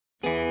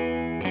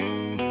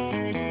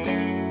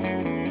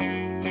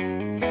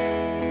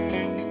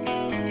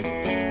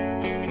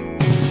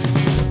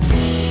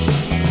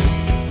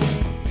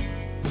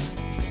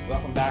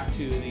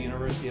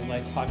Philosophy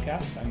of Life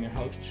podcast. I'm your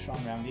host, Sean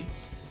Roundy,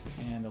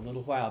 and a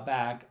little while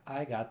back,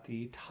 I got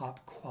the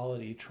top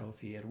quality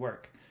trophy at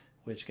work,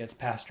 which gets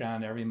passed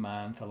around every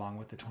month along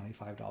with the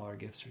 $25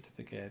 gift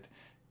certificate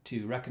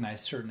to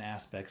recognize certain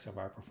aspects of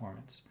our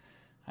performance.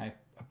 I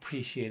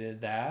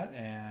appreciated that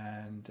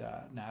and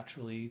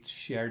naturally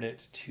shared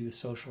it to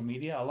social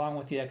media along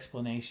with the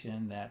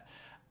explanation that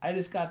I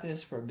just got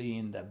this for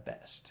being the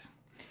best.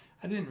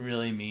 I didn't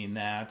really mean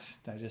that.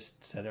 I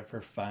just said it for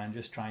fun,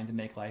 just trying to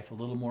make life a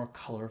little more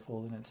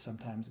colorful than it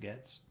sometimes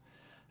gets.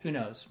 Who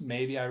knows?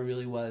 Maybe I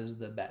really was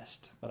the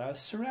best, but I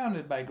was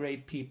surrounded by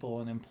great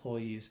people and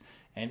employees,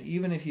 and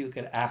even if you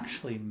could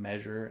actually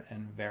measure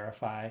and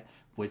verify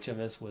which of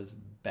us was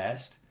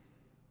best,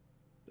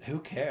 who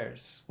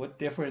cares? What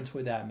difference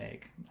would that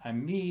make?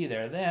 I'm me,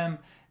 they're them,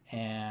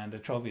 and a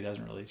trophy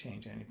doesn't really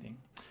change anything.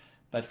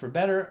 But for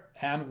better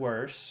and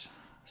worse,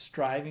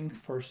 striving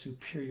for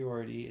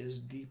superiority is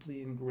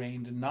deeply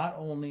ingrained not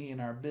only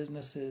in our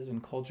businesses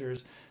and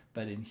cultures,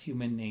 but in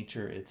human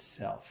nature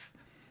itself.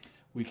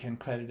 We can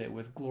credit it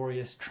with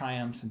glorious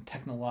triumphs and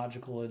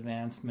technological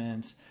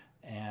advancements,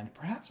 and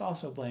perhaps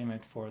also blame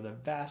it for the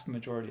vast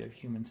majority of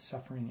human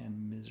suffering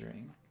and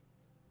misery.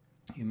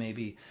 You may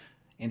be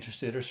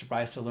interested or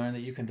surprised to learn that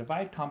you can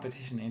divide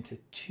competition into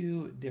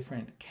two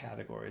different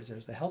categories.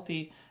 There's the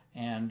healthy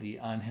and the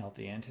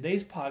unhealthy. And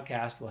today's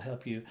podcast will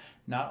help you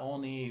not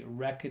only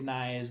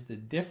recognize the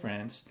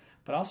difference,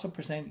 but also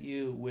present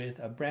you with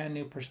a brand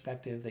new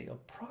perspective that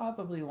you'll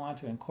probably want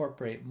to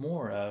incorporate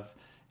more of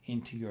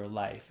into your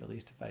life, at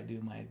least if I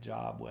do my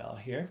job well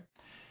here.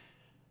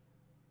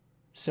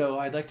 So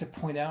I'd like to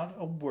point out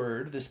a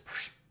word, this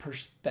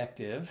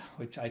perspective,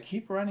 which I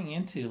keep running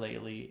into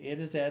lately. It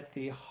is at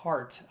the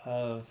heart,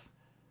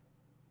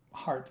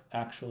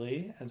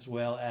 actually, as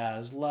well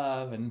as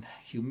love and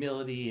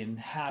humility and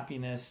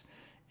happiness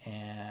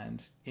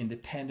and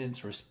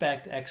independence,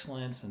 respect,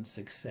 excellence, and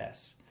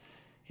success.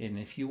 And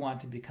if you want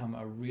to become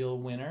a real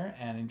winner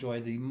and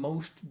enjoy the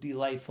most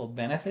delightful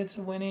benefits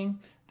of winning,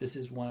 this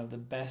is one of the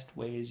best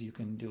ways you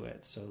can do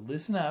it. So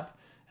listen up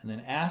and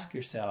then ask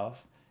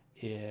yourself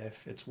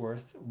if it's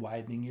worth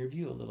widening your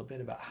view a little bit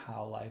about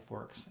how life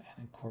works and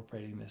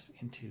incorporating this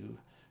into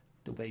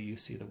the way you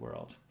see the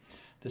world.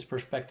 This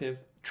perspective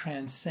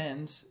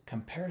transcends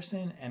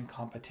comparison and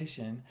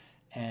competition,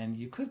 and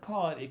you could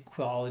call it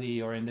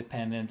equality or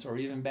independence, or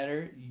even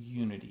better,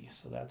 unity.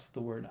 So that's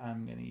the word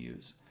I'm going to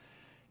use.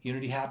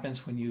 Unity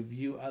happens when you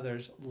view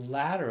others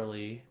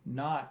laterally,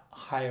 not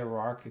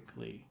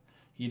hierarchically.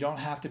 You don't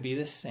have to be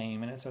the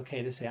same, and it's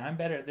okay to say, I'm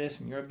better at this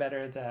and you're better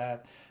at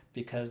that,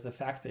 because the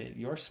fact that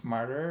you're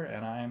smarter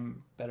and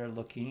I'm better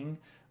looking,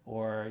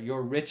 or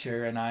you're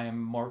richer and I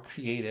am more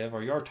creative,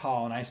 or you're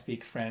tall and I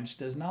speak French,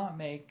 does not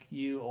make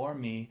you or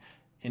me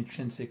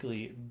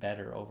intrinsically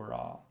better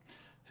overall.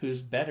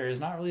 Who's better is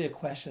not really a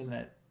question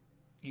that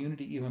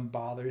Unity even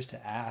bothers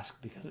to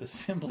ask, because it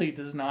simply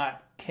does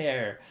not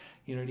care.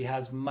 Unity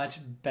has much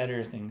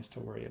better things to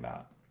worry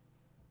about.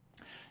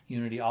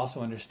 Unity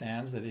also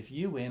understands that if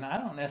you win, I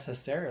don't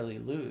necessarily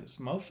lose.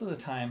 Most of the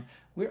time,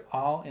 we're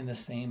all in the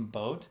same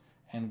boat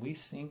and we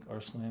sink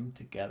or swim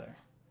together.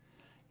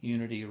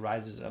 Unity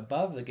rises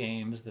above the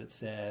games that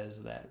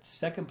says that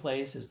second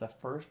place is the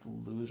first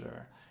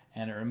loser,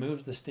 and it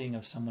removes the sting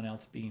of someone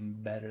else being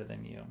better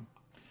than you.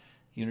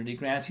 Unity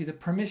grants you the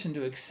permission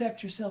to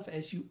accept yourself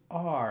as you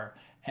are,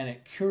 and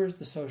it cures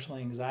the social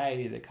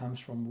anxiety that comes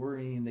from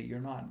worrying that you're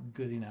not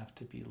good enough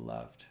to be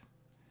loved.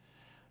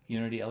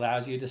 Unity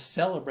allows you to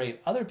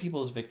celebrate other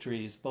people's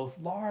victories, both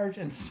large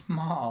and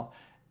small.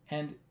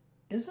 And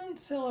isn't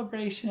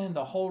celebration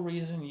the whole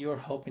reason you're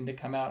hoping to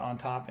come out on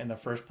top in the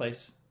first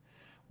place?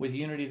 With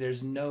Unity,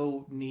 there's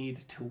no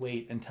need to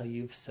wait until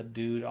you've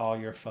subdued all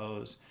your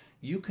foes.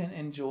 You can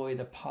enjoy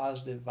the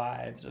positive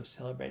vibes of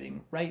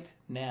celebrating right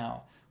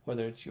now,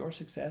 whether it's your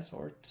success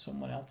or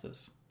someone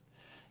else's.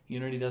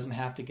 Unity doesn't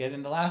have to get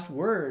in the last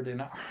word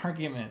in an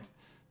argument,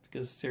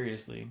 because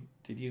seriously,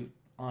 did you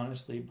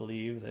honestly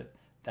believe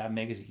that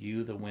makes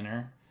you the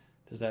winner?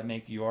 Does that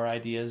make your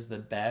ideas the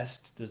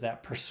best? Does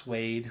that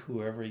persuade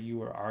whoever you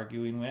were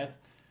arguing with?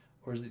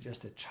 Or is it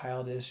just a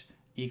childish,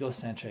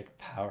 egocentric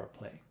power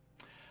play?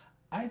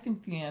 I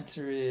think the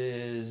answer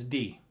is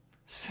D.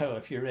 So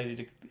if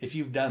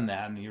you've done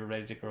that and you're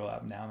ready to grow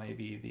up, now may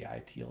be the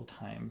ideal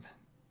time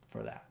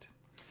for that.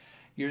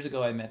 Years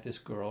ago, I met this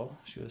girl.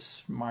 She was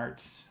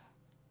smart,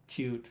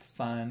 cute,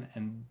 fun,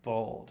 and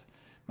bold.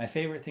 My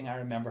favorite thing I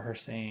remember her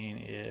saying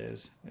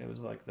is, it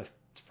was like the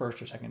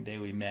first or second day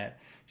we met,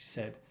 she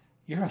said,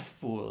 "You're a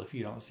fool if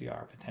you don't see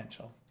our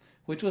potential,"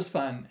 which was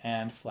fun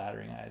and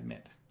flattering, I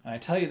admit. And I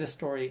tell you this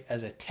story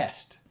as a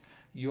test.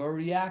 Your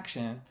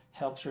reaction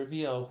helps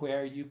reveal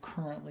where you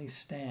currently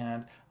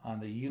stand on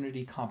the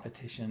Unity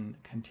competition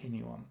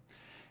continuum.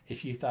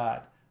 If you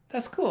thought,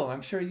 "That's cool,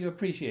 I'm sure you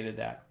appreciated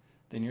that,"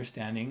 then you're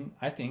standing,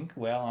 I think,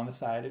 well on the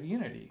side of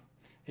Unity.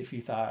 If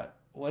you thought,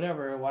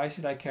 "Whatever, why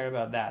should I care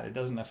about that? It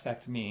doesn't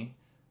affect me,"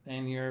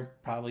 then you're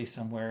probably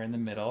somewhere in the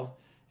middle.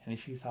 And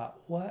if you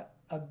thought, "What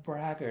a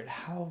braggart.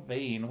 How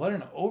vain. What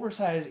an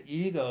oversized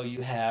ego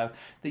you have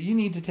that you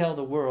need to tell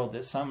the world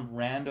that some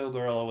rando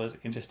girl was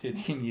interested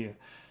in you.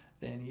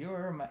 Then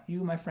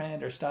you, my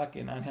friend, are stuck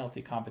in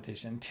unhealthy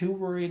competition, too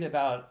worried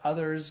about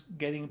others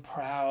getting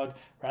proud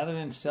rather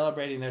than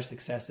celebrating their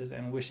successes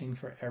and wishing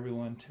for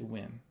everyone to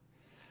win.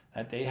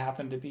 That day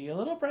happened to be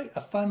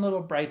a fun little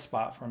bright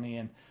spot for me,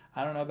 and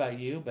I don't know about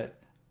you, but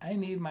I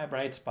need my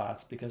bright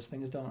spots because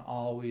things don't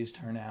always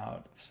turn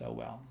out so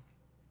well.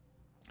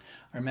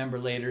 I remember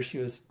later she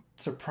was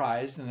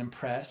surprised and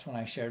impressed when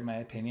I shared my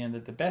opinion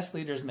that the best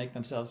leaders make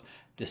themselves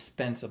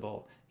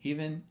dispensable,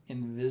 even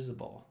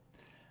invisible.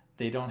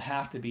 They don't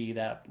have to be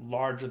that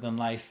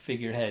larger-than-life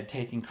figurehead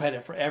taking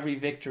credit for every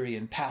victory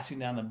and passing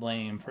down the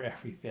blame for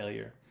every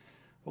failure.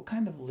 What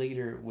kind of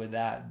leader would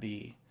that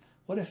be?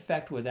 What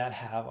effect would that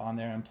have on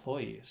their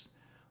employees?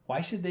 Why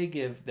should they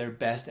give their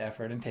best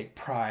effort and take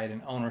pride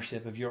and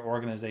ownership of your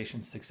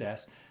organization's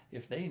success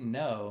if they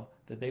know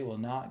that they will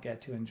not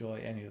get to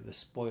enjoy any of the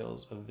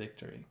spoils of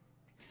victory?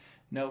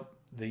 Nope,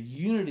 the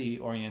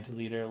unity-oriented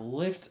leader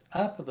lifts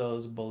up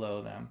those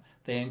below them.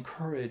 They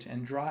encourage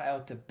and draw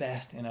out the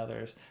best in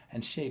others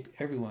and shape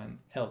everyone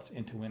else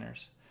into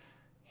winners.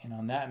 And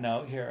on that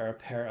note, here are a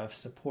pair of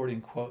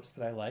supporting quotes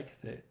that I like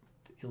that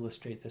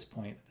illustrate this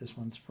point. This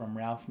one's from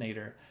Ralph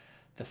Nader.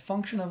 The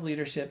function of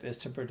leadership is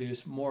to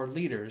produce more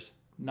leaders,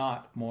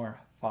 not more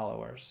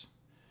followers.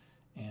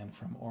 And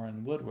from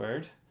Orrin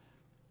Woodward,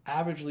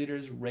 average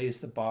leaders raise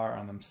the bar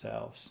on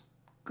themselves.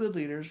 Good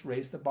leaders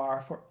raise the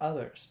bar for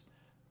others.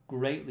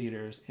 Great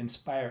leaders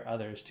inspire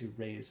others to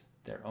raise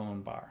their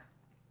own bar.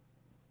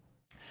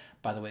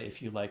 By the way,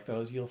 if you like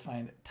those, you'll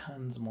find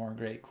tons more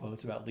great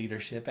quotes about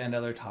leadership and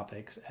other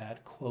topics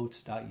at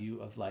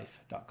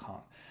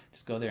quotes.uoflife.com.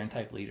 Just go there and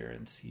type leader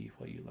and see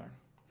what you learn.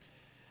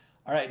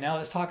 All right, now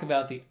let's talk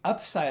about the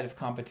upside of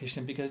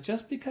competition, because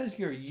just because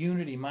you're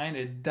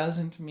unity-minded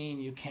doesn't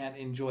mean you can't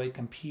enjoy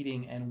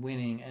competing and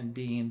winning and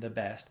being the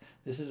best.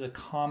 This is a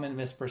common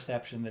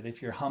misperception that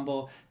if you're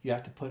humble, you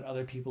have to put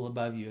other people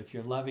above you. If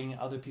you're loving,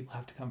 other people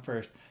have to come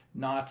first.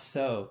 Not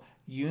so.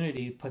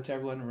 Unity puts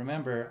everyone,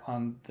 remember,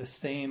 on the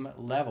same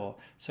level.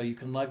 So you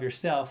can love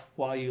yourself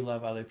while you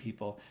love other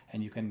people,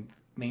 and you can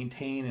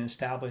maintain and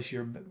establish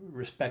your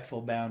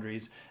respectful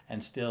boundaries,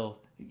 and still,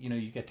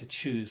 you get to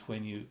choose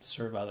when you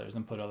serve others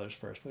and put others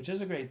first, which is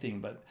a great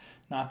thing, but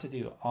not to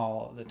do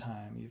all the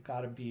time. You've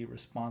got to be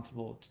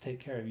responsible to take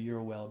care of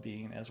your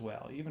well-being as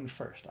well, even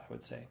first, I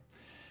would say.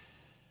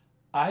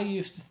 I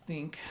used to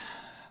think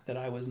that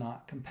I was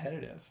not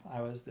competitive.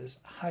 I was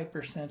this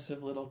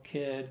hypersensitive little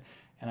kid,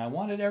 and I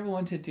wanted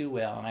everyone to do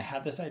well, and I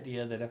had this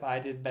idea that if I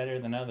did better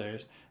than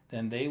others,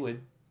 then they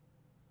would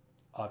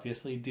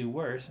obviously do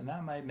worse, and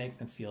that might make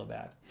them feel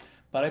bad.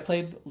 But I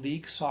played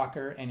league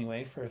soccer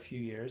anyway for a few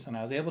years, and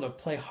I was able to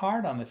play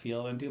hard on the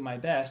field and do my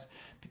best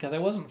because I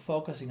wasn't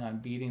focusing on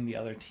beating the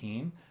other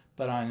team,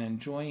 but on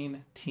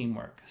enjoying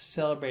teamwork,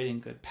 celebrating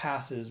good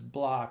passes,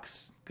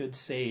 blocks, good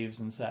saves,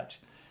 and such.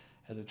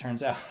 As it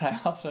turns out, I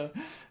also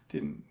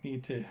didn't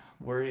need to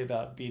worry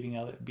about beating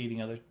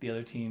the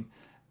other team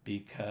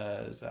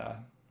because,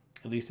 at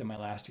least in my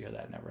last year,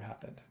 that never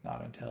happened,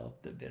 not until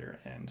the bitter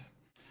end.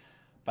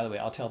 By the way,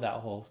 I'll tell that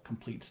whole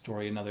complete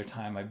story another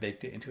time. I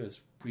baked it into a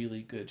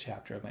really good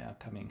chapter of my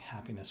upcoming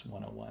Happiness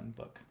 101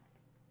 book.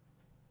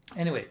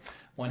 Anyway,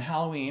 one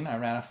Halloween, I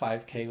ran a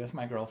 5K with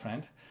my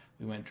girlfriend.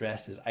 We went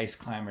dressed as ice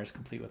climbers,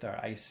 complete with our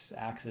ice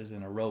axes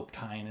and a rope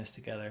tying us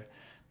together.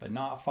 But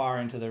not far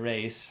into the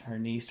race, her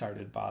knee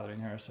started bothering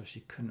her, so she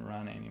couldn't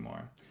run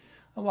anymore.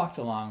 I walked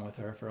along with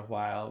her for a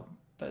while,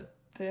 but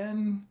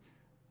then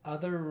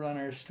other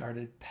runners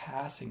started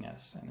passing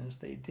us. And as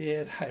they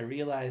did, I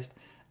realized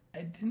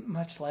I didn't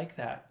much like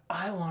that.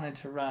 I wanted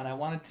to run. I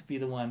wanted to be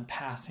the one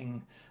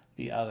passing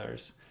the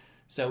others.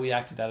 So we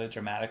acted out a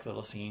dramatic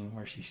little scene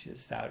where she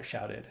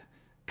shouted,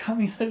 "Cut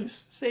me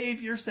loose, save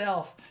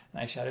yourself."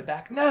 And I shouted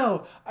back,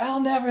 "No,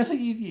 I'll never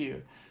leave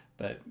you."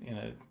 But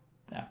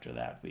after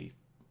that,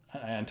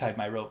 I untied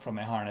my rope from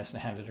my harness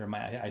and handed her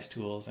my ice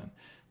tools and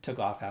took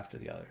off after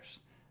the others.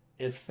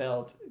 It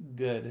felt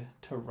good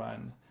to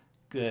run,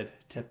 good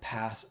to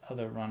pass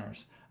other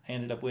runners. I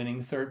ended up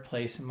winning 3rd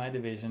place in my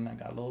division. I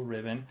got a little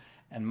ribbon,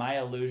 and my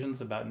illusions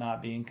about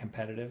not being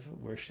competitive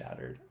were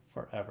shattered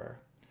forever.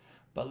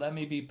 But let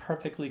me be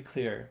perfectly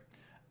clear.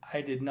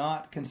 I did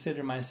not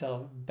consider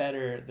myself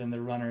better than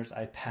the runners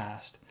I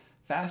passed.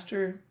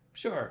 Faster?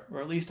 Sure, or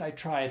at least I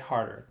tried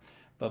harder.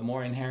 But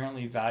more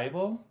inherently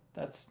valuable?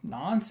 That's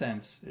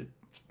nonsense. It's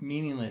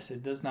meaningless.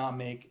 It does not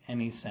make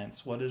any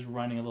sense. What does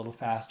running a little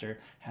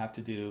faster have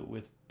to do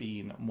with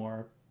being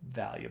more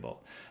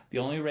valuable? The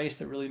only race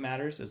that really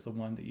matters is the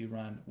one that you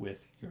run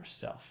with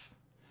yourself.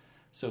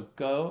 So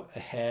go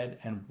ahead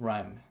and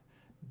run.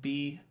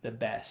 Be the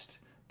best,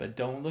 but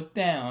don't look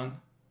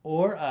down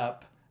or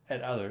up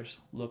at others.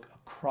 Look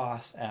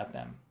across at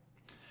them.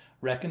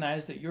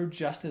 Recognize that you're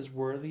just as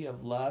worthy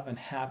of love and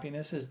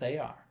happiness as they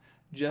are,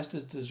 just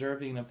as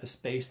deserving of the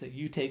space that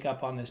you take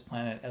up on this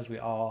planet as we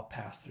all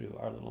pass through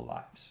our little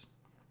lives.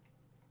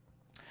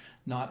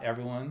 Not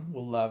everyone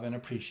will love and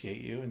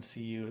appreciate you and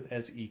see you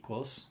as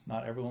equals.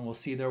 Not everyone will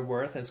see their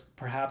worth as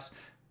perhaps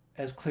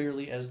as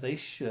clearly as they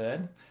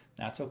should.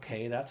 That's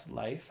okay. That's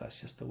life.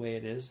 That's just the way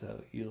it is.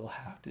 So you'll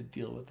have to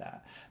deal with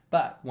that.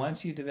 But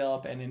once you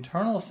develop an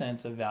internal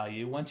sense of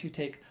value, once you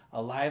take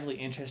a lively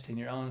interest in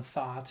your own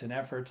thoughts and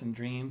efforts and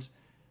dreams,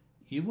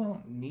 you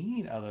won't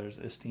need others'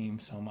 esteem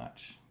so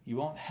much. You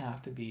won't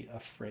have to be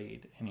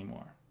afraid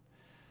anymore.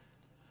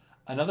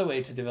 Another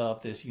way to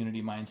develop this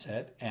unity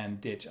mindset and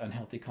ditch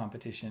unhealthy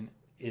competition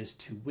is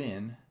to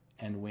win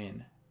and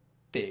win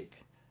big.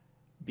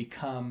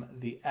 Become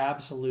the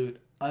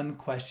absolute,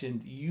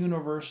 unquestioned,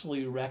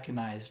 universally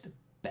recognized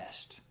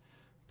best.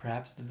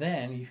 Perhaps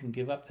then you can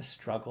give up the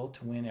struggle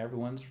to win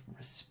everyone's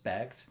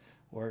respect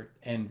or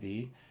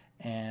envy,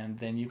 and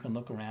then you can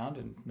look around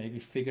and maybe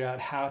figure out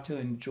how to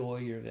enjoy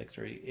your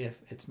victory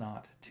if it's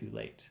not too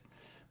late.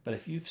 But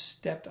if you've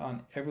stepped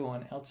on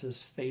everyone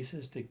else's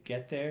faces to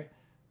get there,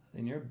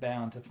 then you're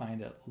bound to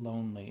find it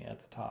lonely at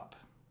the top.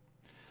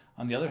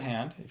 On the other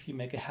hand, if you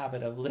make a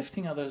habit of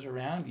lifting others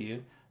around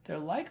you, they're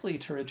likely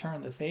to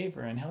return the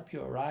favor and help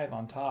you arrive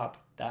on top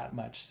that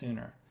much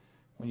sooner.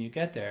 When you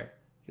get there,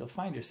 you'll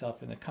find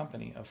yourself in the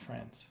company of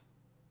friends.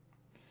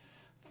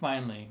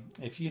 Finally,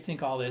 if you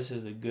think all this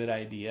is a good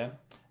idea,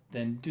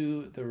 then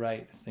do the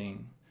right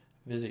thing.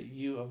 Visit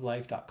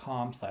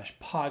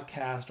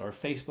uoflife.com/podcast or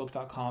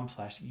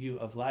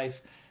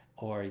facebook.com/uoflife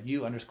or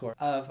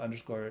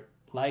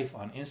u_of_life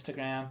on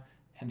Instagram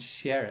and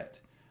share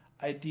it.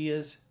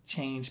 Ideas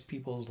change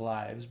people's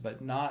lives,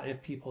 but not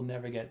if people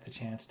never get the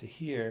chance to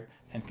hear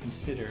and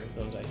consider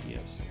those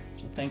ideas.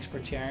 So thanks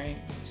for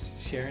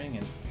sharing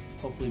and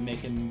hopefully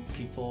making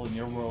people in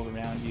your world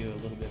around you a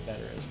little bit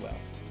better as well.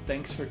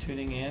 Thanks for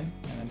tuning in,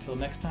 and until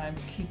next time,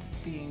 keep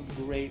being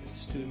great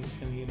students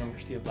in the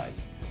University of Life.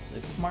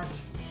 Live smart,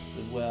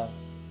 live well,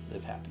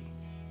 live happy.